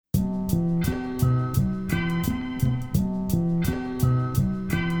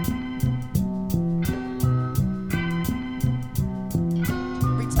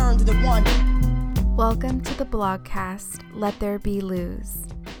Welcome to the blogcast, Let There Be Luz.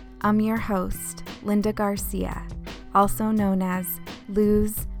 I'm your host, Linda Garcia, also known as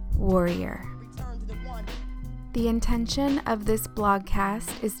Luz Warrior. The intention of this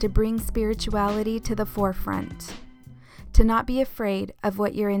blogcast is to bring spirituality to the forefront, to not be afraid of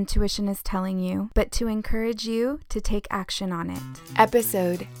what your intuition is telling you, but to encourage you to take action on it.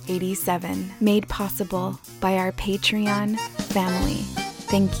 Episode 87, made possible by our Patreon family.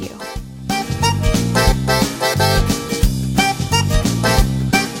 Thank you.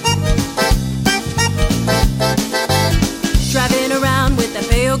 Driving around with a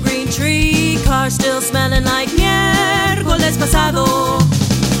pale green tree, car still smelling like miércoles pasado.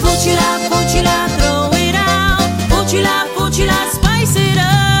 Fuchila, throw it out. Fuchila, spice it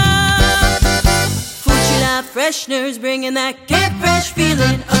up. Fuchila fresheners bringing that get fresh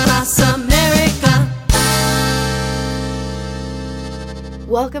feeling across America.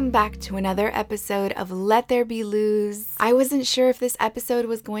 Welcome back to another episode of Let There Be Luz. I wasn't sure if this episode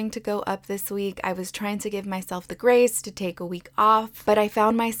was going to go up this week. I was trying to give myself the grace to take a week off, but I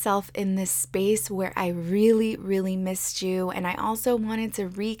found myself in this space where I really missed you, and I also wanted to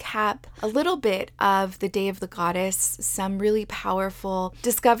recap a little bit of the Day of the Goddess, some really powerful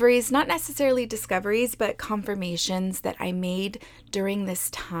discoveries, not necessarily discoveries, but confirmations that I made during this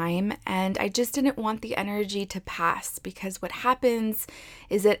time, and I just didn't want the energy to pass, because what happens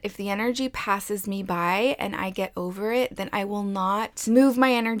is that if the energy passes me by and I get over it, then I will not move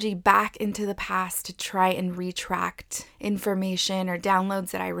my energy back into the past to try and retract information or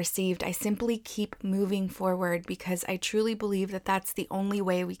downloads that I received. I simply keep moving forward because I truly believe that that's the only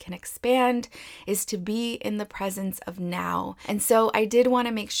way we can expand, is to be in the presence of now. And so I did want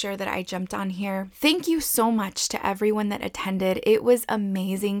to make sure that I jumped on here. Thank you so much to everyone that attended. It was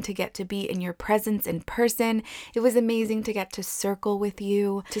amazing to get to be in your presence in person. It was amazing to get to circle with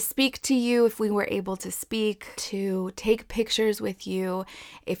you, to speak to you if we were able to speak, to take pictures with you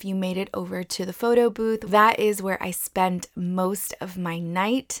if you made it over to the photo booth. That is where I spend most of my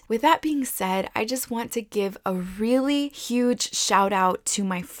night. With that being said, I just want to give a really huge shout out to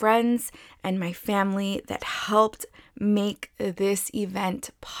my friends and my family that helped make this event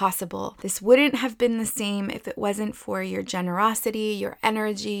possible. This wouldn't have been the same if it wasn't for your generosity, your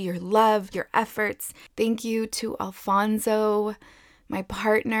energy, your love, your efforts. Thank you to Alfonso, my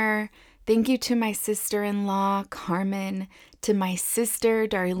partner. Thank you to my sister-in-law, Carmen, to my sister,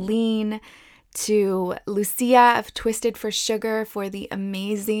 Darlene, to Lucia of Twisted for Sugar for the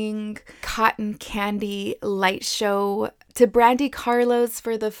amazing cotton candy light show, to Brandy Carlos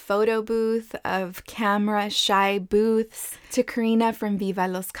for the photo booth of Camera Shy Booths, to Karina from Viva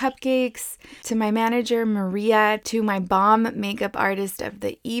Los Cupcakes, to my manager Maria, to my bomb makeup artist of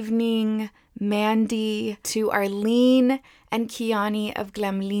the evening, Mandy, to Arlene and Kiani of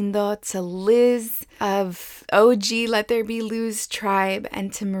Glam Lindo, to Liz of OG Let There Be Luz Tribe,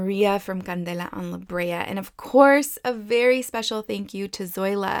 and to Maria from Candela on La Brea. And of course, a very special thank you to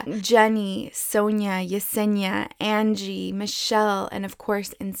Zoila, Jenny, Sonia, Yesenia, Angie, Michelle, and of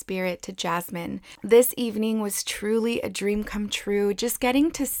course, in spirit, to Jasmine. This evening was truly a dream come true, just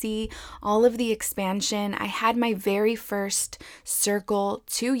getting to see all of the expansion. I had my very first circle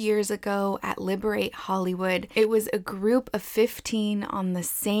 2 years ago at Liberate Hollywood. It was a group of 15 on the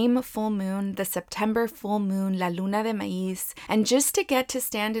same full moon, the September full moon, La Luna de Maíz, and just to get to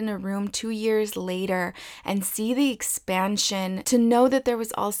stand in a room 2 years later and see the expansion, to know that there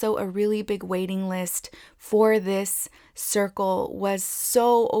was also a really big waiting list for this circle was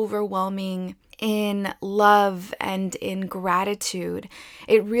so overwhelming in love and in gratitude.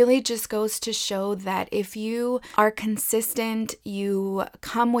 It really just goes to show that if you are consistent, you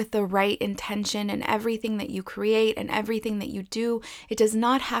come with the right intention in everything that you create and everything that you do. It does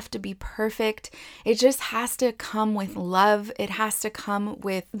not have to be perfect. It just has to come with love. It has to come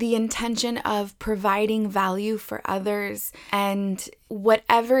with the intention of providing value for others, and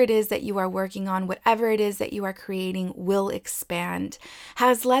whatever it is that you are working on, whatever it is that you are creating will expand.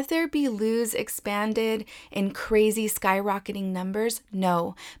 Has Let There Be Luz expanded in crazy skyrocketing numbers?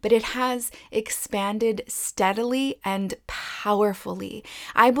 No, but it has expanded steadily and powerfully.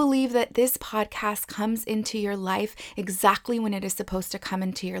 I believe that this podcast comes into your life exactly when it is supposed to come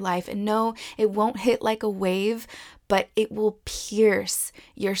into your life. And no, it won't hit like a wave, but it will pierce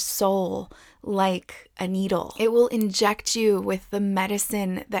your soul like a needle. It will inject you with the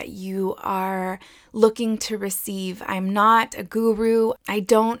medicine that you are looking to receive. I'm not a guru. I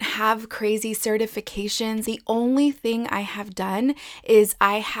don't have crazy certifications. The only thing I have done is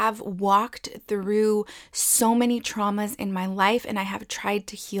I have walked through so many traumas in my life and I have tried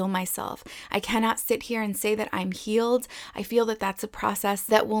to heal myself. I cannot sit here and say that I'm healed. I feel that that's a process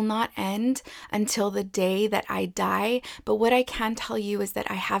that will not end until the day that I die. But what I can tell you is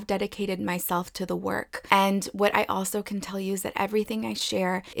that I have dedicated myself to the work. And what I also can tell you is that everything I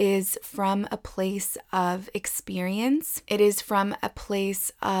share is from a place of experience. It is from a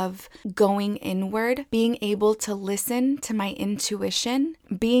place of going inward, being able to listen to my intuition,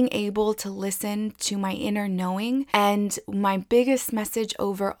 being able to listen to my inner knowing. And my biggest message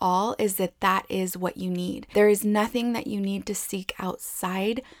overall is that that is what you need. There is nothing that you need to seek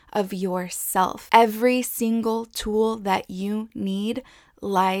outside of yourself. Every single tool that you need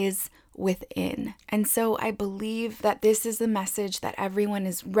lies within. And so I believe that this is the message that everyone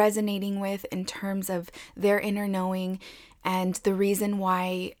is resonating with in terms of their inner knowing, and the reason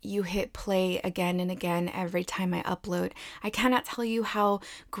why you hit play again and again every time I upload. I cannot tell you how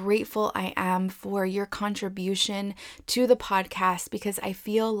grateful I am for your contribution to the podcast, because I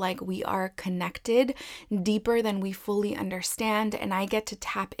feel like we are connected deeper than we fully understand, and I get to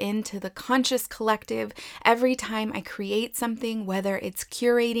tap into the conscious collective every time I create something, whether it's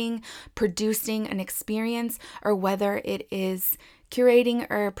curating, producing an experience, or whether it is curating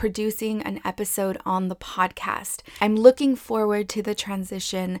or producing an episode on the podcast. I'm looking forward to the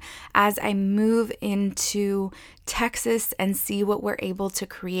transition as I move into Texas and see what we're able to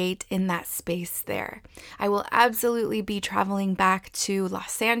create in that space there. I will absolutely be traveling back to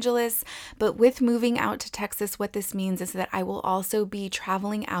Los Angeles, but with moving out to Texas, what this means is that I will also be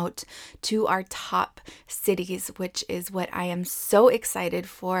traveling out to our top cities, which is what I am so excited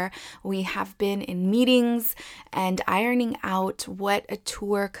for. We have been in meetings and ironing out what a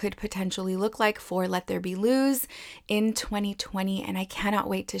tour could potentially look like for Let There Be Luz in 2020, and I cannot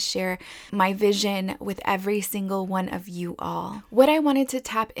wait to share my vision with every single one of you all. What I wanted to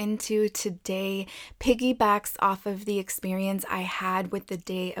tap into today piggybacks off of the experience I had with the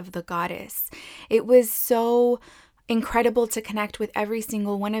Day of the Goddess. It was so incredible to connect with every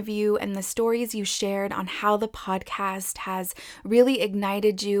single one of you and the stories you shared on how the podcast has really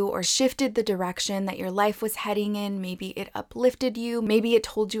ignited you or shifted the direction that your life was heading in. Maybe it uplifted you. Maybe it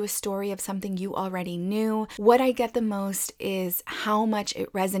told you a story of something you already knew. What I get the most is how much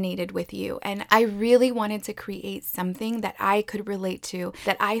it resonated with you. And I really wanted to create something that I could relate to,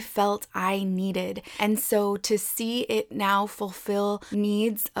 that I felt I needed. And so to see it now fulfill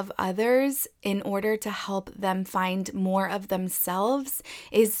needs of others in order to help them find more of themselves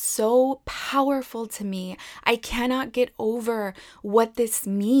is so powerful to me. I cannot get over what this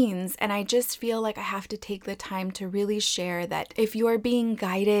means, and I just feel like I have to take the time to really share that if you are being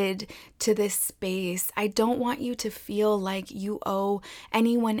guided to this space, I don't want you to feel like you owe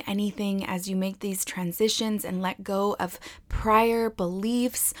anyone anything as you make these transitions and let go of prior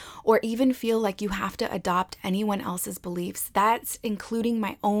beliefs, or even feel like you have to adopt anyone else's beliefs. That's including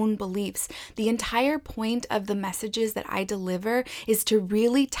my own beliefs. The entire point of the messages that I deliver is to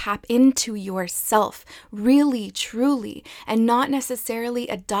really tap into yourself, really, truly, and not necessarily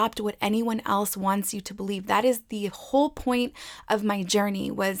adopt what anyone else wants you to believe. That is the whole point of my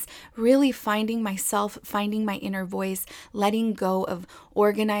journey, was really finding myself, finding my inner voice, letting go of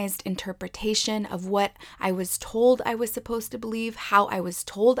organized interpretation of what I was told I was supposed to believe, how I was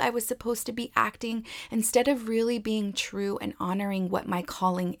told I was supposed to be acting, instead of really being true and honoring what my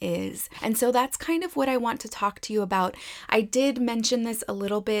calling is. And so that's kind of what I want to talk to you about. I did mention this a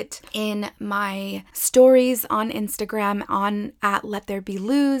little bit in my stories on Instagram at Let There Be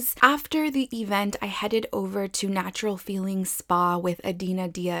Luz. After the event, I headed over to Natural Feeling Spa with Adina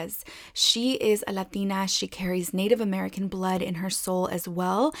Diaz. She is a Latina. She carries Native American blood in her soul as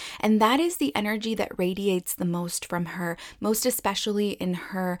well. And that is the energy that radiates the most from her, most especially in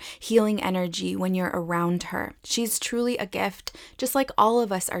her healing energy when you're around her. She's truly a gift, just like all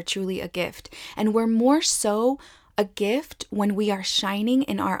of us are truly a gift. And we're more so a gift when we are shining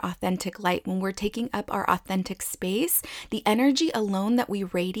in our authentic light, when we're taking up our authentic space. The energy alone that we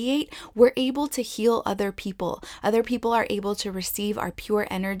radiate, we're able to heal other people. Other people are able to receive our pure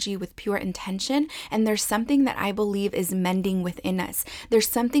energy with pure intention, and there's something that I believe is mending within us. There's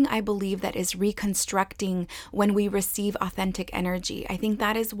something I believe that is reconstructing when we receive authentic energy. I think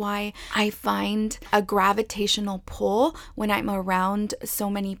that is why I find a gravitational pull when I'm around so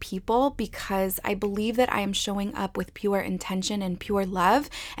many people, because I believe that I am showing up up with pure intention and pure love,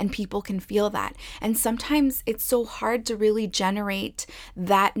 and people can feel that. And sometimes it's so hard to really generate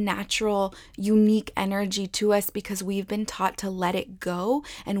that natural, unique energy to us because we've been taught to let it go,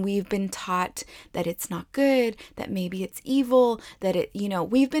 and we've been taught that it's not good, that maybe it's evil, that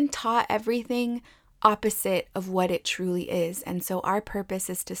we've been taught everything opposite of what it truly is. And so our purpose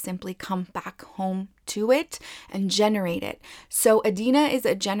is to simply come back home to it and generate it. So Adina is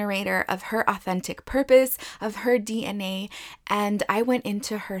a generator of her authentic purpose, of her DNA. And I went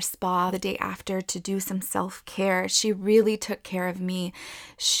into her spa the day after to do some self-care. She really took care of me.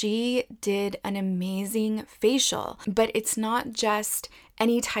 She did an amazing facial, but it's not just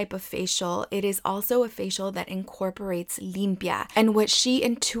any type of facial. It is also a facial that incorporates limpia and what she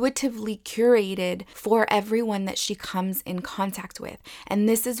intuitively curated for everyone that she comes in contact with. And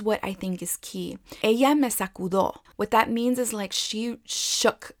this is what I think is key. Ella me sacudó. What that means is like she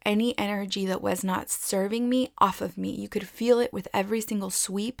shook any energy that was not serving me off of me. You could feel it with every single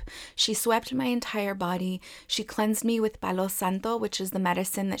sweep. She swept my entire body. She cleansed me with Palo Santo, which is the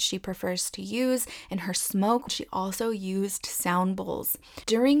medicine that she prefers to use in her smoke. She also used sound bowls.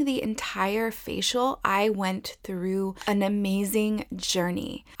 During the entire facial, I went through an amazing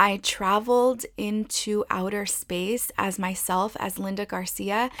journey. I traveled into outer space as myself, as Linda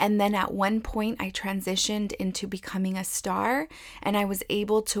Garcia, and then at one point I transitioned into becoming a star, and I was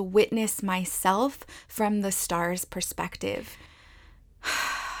able to witness myself from the star's perspective.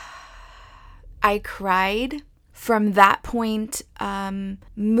 I cried. From that point,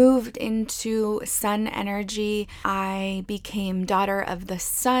 moved into sun energy. I became daughter of the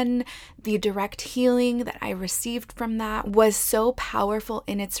sun. The direct healing that I received from that was so powerful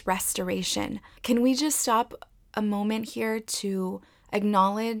in its restoration. Can we just stop a moment here to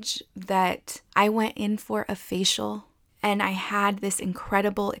acknowledge that I went in for a facial and I had this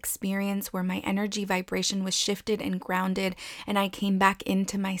incredible experience where my energy vibration was shifted and grounded, and I came back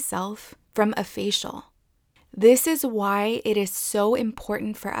into myself from a facial. This is why it is so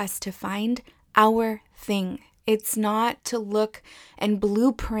important for us to find our thing. It's not to look and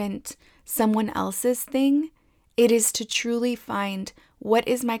blueprint someone else's thing. It is to truly find what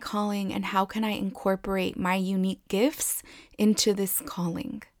is my calling and how can I incorporate my unique gifts into this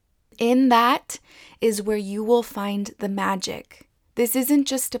calling. In that is where you will find the magic. This isn't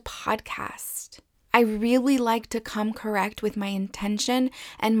just a podcast. I really like to come correct with my intention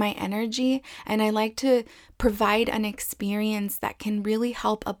and my energy, and I like to provide an experience that can really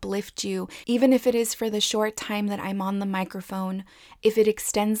help uplift you, even if it is for the short time that I'm on the microphone. If it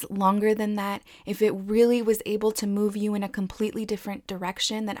extends longer than that, if it really was able to move you in a completely different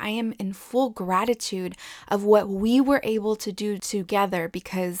direction, then I am in full gratitude of what we were able to do together,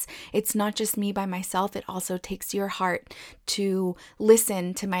 because it's not just me by myself. It also takes your heart to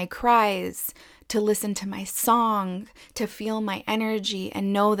listen to my cries, to listen to my song, to feel my energy,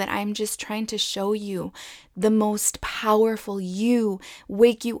 and know that I'm just trying to show you the most powerful you,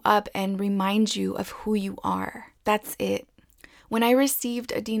 wake you up and remind you of who you are. That's it. When I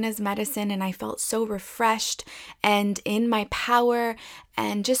received Adina's medicine and I felt so refreshed and in my power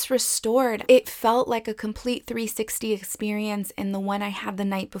and just restored, it felt like a complete 360 experience in the one I had the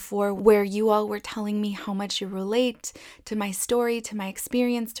night before, where you all were telling me how much you relate to my story, to my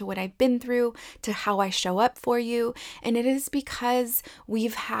experience, to what I've been through, to how I show up for you. And it is because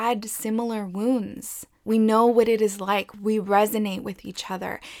we've had similar wounds. We know what it is like. We resonate with each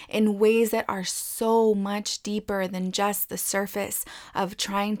other in ways that are so much deeper than just the surface of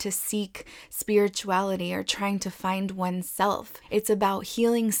trying to seek spirituality or trying to find oneself. It's about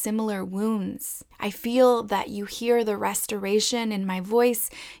healing similar wounds. I feel that you hear the restoration in my voice.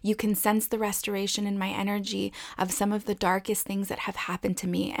 You can sense the restoration in my energy of some of the darkest things that have happened to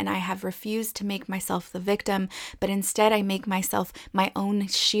me. And I have refused to make myself the victim, but instead I make myself my own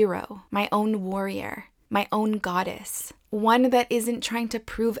Shiro, my own warrior, my own goddess, one that isn't trying to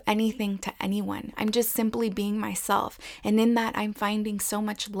prove anything to anyone. I'm just simply being myself. And in that, I'm finding so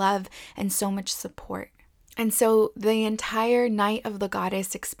much love and so much support. And so the entire Night of the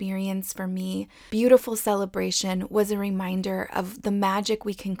Goddess experience for me, beautiful celebration, was a reminder of the magic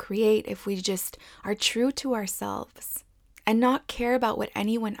we can create if we just are true to ourselves and not care about what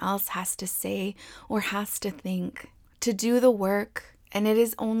anyone else has to say or has to think. To do the work. And it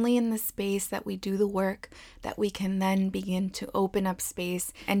is only in the space that we do the work that we can then begin to open up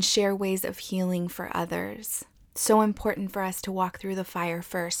space and share ways of healing for others. So important for us to walk through the fire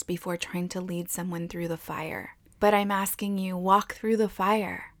first before trying to lead someone through the fire. But I'm asking you, walk through the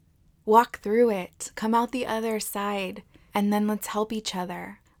fire. Walk through it. Come out the other side. And then let's help each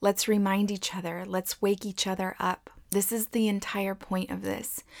other. Let's remind each other. Let's wake each other up. This is the entire point of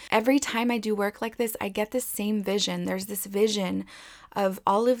this. Every time I do work like this, I get this same vision. There's this vision of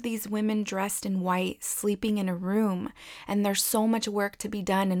all of these women dressed in white sleeping in a room, and there's so much work to be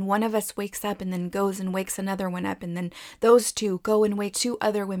done, and one of us wakes up and then goes and wakes another one up, and then those two go and wake 2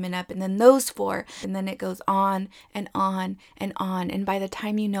 other women up, and then those 4, and then it goes on and on and on, and by the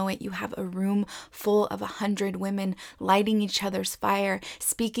time you know it, you have a room full of 100 women lighting each other's fire,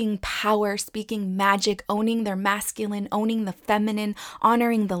 speaking power, speaking magic, owning their masculine, owning the feminine,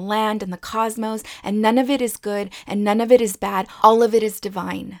 honoring the land and the cosmos, and none of it is good and none of it is bad. All of it is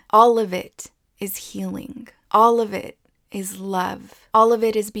divine. All of it is healing. All of it is love. All of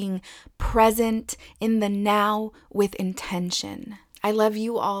it is being present in the now with intention. I love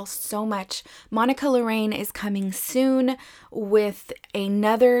you all so much. Monica Lorraine is coming soon with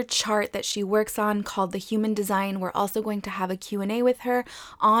another chart that she works on called The Human Design. We're also going to have a Q&A with her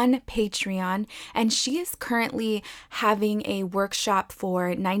on Patreon. And she is currently having a workshop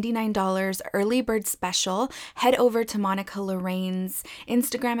for $99 early bird special. Head over to Monica Lorraine's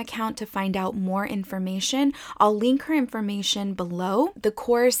Instagram account to find out more information. I'll link her information below. The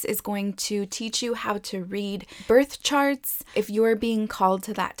course is going to teach you how to read birth charts. If you're being called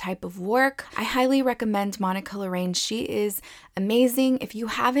to that type of work, I highly recommend Monica Lorraine. She is amazing. If you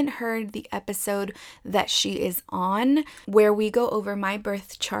haven't heard the episode that she is on, where we go over my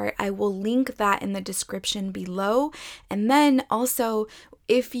birth chart, I will link that in the description below. And then also,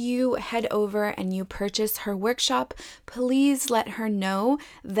 if you head over and you purchase her workshop, please let her know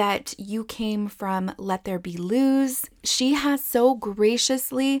that you came from Let There Be Luz. She has so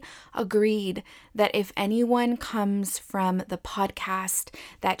graciously agreed that if anyone comes from the podcast,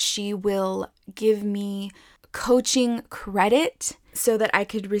 that she will give me coaching credit so that I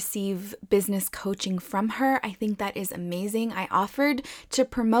could receive business coaching from her. I think that is amazing. I offered to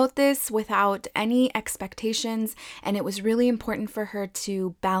promote this without any expectations, and it was really important for her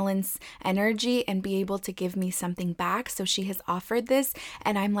to balance energy and be able to give me something back. So she has offered this,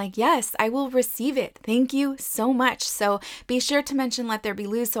 and I'm like, yes, I will receive it. Thank you so much. So be sure to mention Let There Be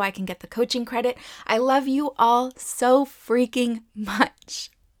Luz so I can get the coaching credit. I love you all so freaking much.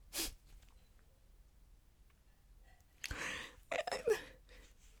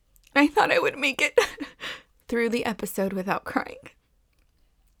 I thought I would make it through the episode without crying.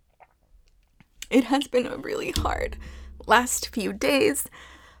 It has been a really hard last few days.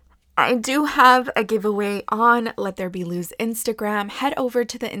 I do have a giveaway on Let There Be Luz Instagram. Head over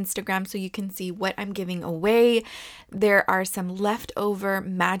to the Instagram so you can see what I'm giving away. There are some leftover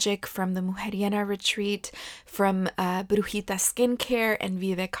magic from the Mujeriana retreat from Brujita Skincare and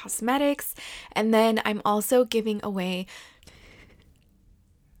Vive Cosmetics. And then I'm also giving away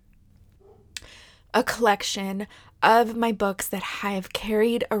a collection of my books that I have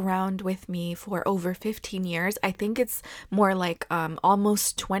carried around with me for over 15 years. I think it's more like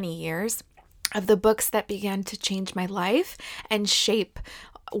almost 20 years of the books that began to change my life and shape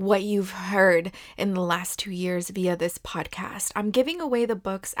what you've heard in the last 2 years via this podcast. I'm giving away the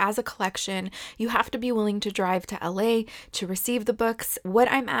books as a collection. You have to be willing to drive to LA to receive the books. What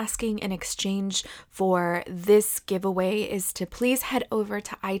I'm asking in exchange for this giveaway is to please head over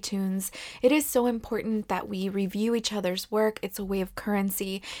to iTunes. It is so important that we review each other's work. It's a way of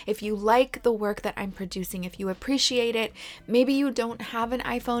currency. If you like the work that I'm producing, if you appreciate it, maybe you don't have an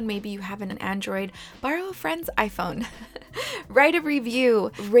iPhone, maybe you have an Android, borrow a friend's iPhone. Write a review.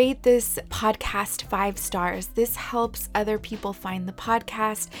 Rate this podcast 5 stars. This helps other people find the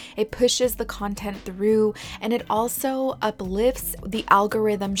podcast. It pushes the content through, and it also uplifts the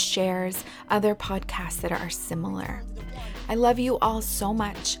algorithm, shares other podcasts that are similar. I love you all so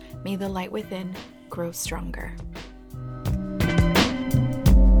much. May the light within grow stronger.